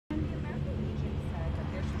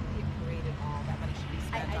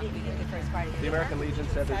Friday. The American Legion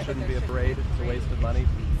said there shouldn't be a parade. It's a waste of money.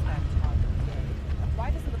 Why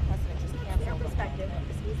doesn't the president just cancel? Your perspective.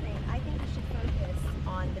 Excuse me. I think we should focus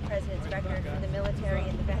on the president's record for the military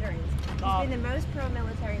and the veterans. He's been the most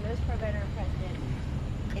pro-military, most pro-veteran president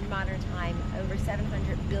in modern time. Over $700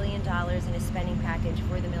 billion in a spending package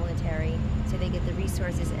for the military, so they get the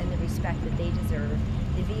resources and the respect that they deserve.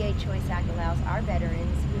 The VA Choice Act allows our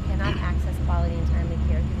veterans who cannot access quality and timely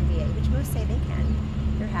care through the VA, which most say they can,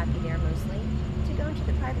 they're happy there mostly, to go into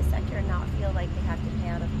the private sector and not feel like they have to pay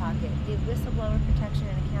out of pocket. The Whistleblower Protection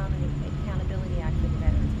and Accountability Act for the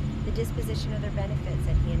veterans. The disposition of their benefits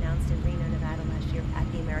that he announced in Reno, Nevada last year at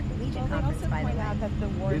the American Legion conference, by the way. They also point out that the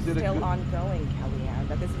war is still ongoing, Kellyanne,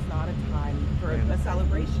 that this is not a time for a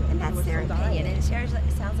celebration. And that's their opinion, and it sounds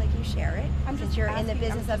like you share it, since you're in the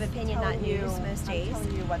business of opinion, not news most days. I'm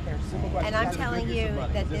telling you what they're saying. And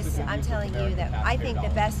I'm telling you that I think the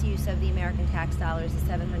best use of the American tax dollars, the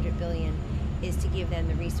 $700 billion, is to give them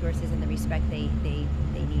the resources and the respect they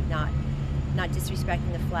need, not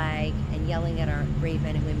disrespecting the flag and yelling at our brave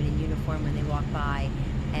men and women in uniform when they walk by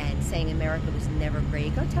and saying America was never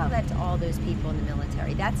great. Go tell that to all those people in the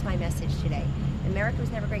military. That's my message today. America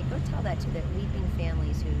was never great. Go tell that to the weeping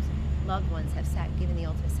families whose loved ones have given the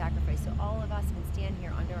ultimate sacrifice. So all of us can stand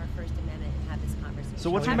here under our First Amendment and have this conversation. So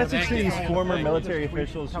what's your message to these former military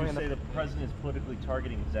officials who say the president is politically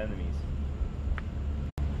targeting his enemies?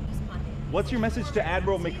 What's your message to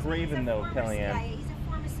Admiral McRaven, though, Kellyanne? He's a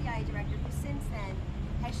former CIA director who since then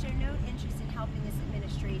has shown no interest in helping this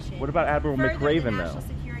administration. What about Admiral McRaven, the though? national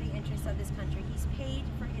security interests of this country. He's paid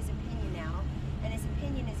for his opinion now, and his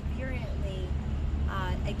opinion is virulently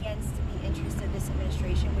against the interests of this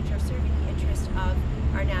administration, which are serving the interest of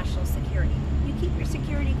our national security. You keep your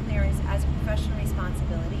security clearance as a professional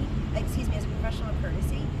responsibility, as a professional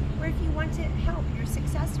courtesy, where if you want to help your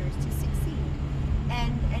successors to succeed.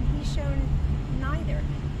 And he's shown neither.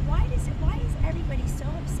 Why is everybody so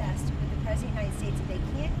obsessed with the President of the United States that they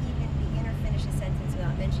can't even begin or finish a sentence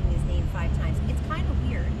without mentioning his name 5 times? It's kind of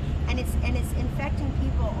weird, and it's infecting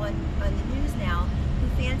people on the news now who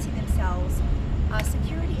fancy themselves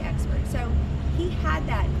security experts. So he had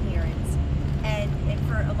that clearance and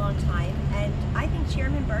for a long time, and I think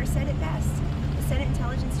Chairman Burr said it best. The Senate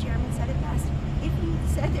Intelligence Chairman said it best. If you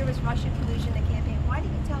said there was Russian collusion in the campaign, why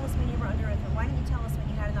didn't you tell us when you were under oath? Or why didn't you tell us when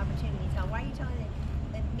you had an opportunity to tell? Why are you telling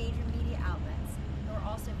the major media outlets who are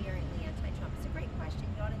also virulently anti-Trump? It's a great question.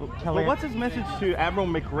 You ought to Well, what's his message to Admiral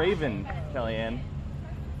McRaven, Kellyanne?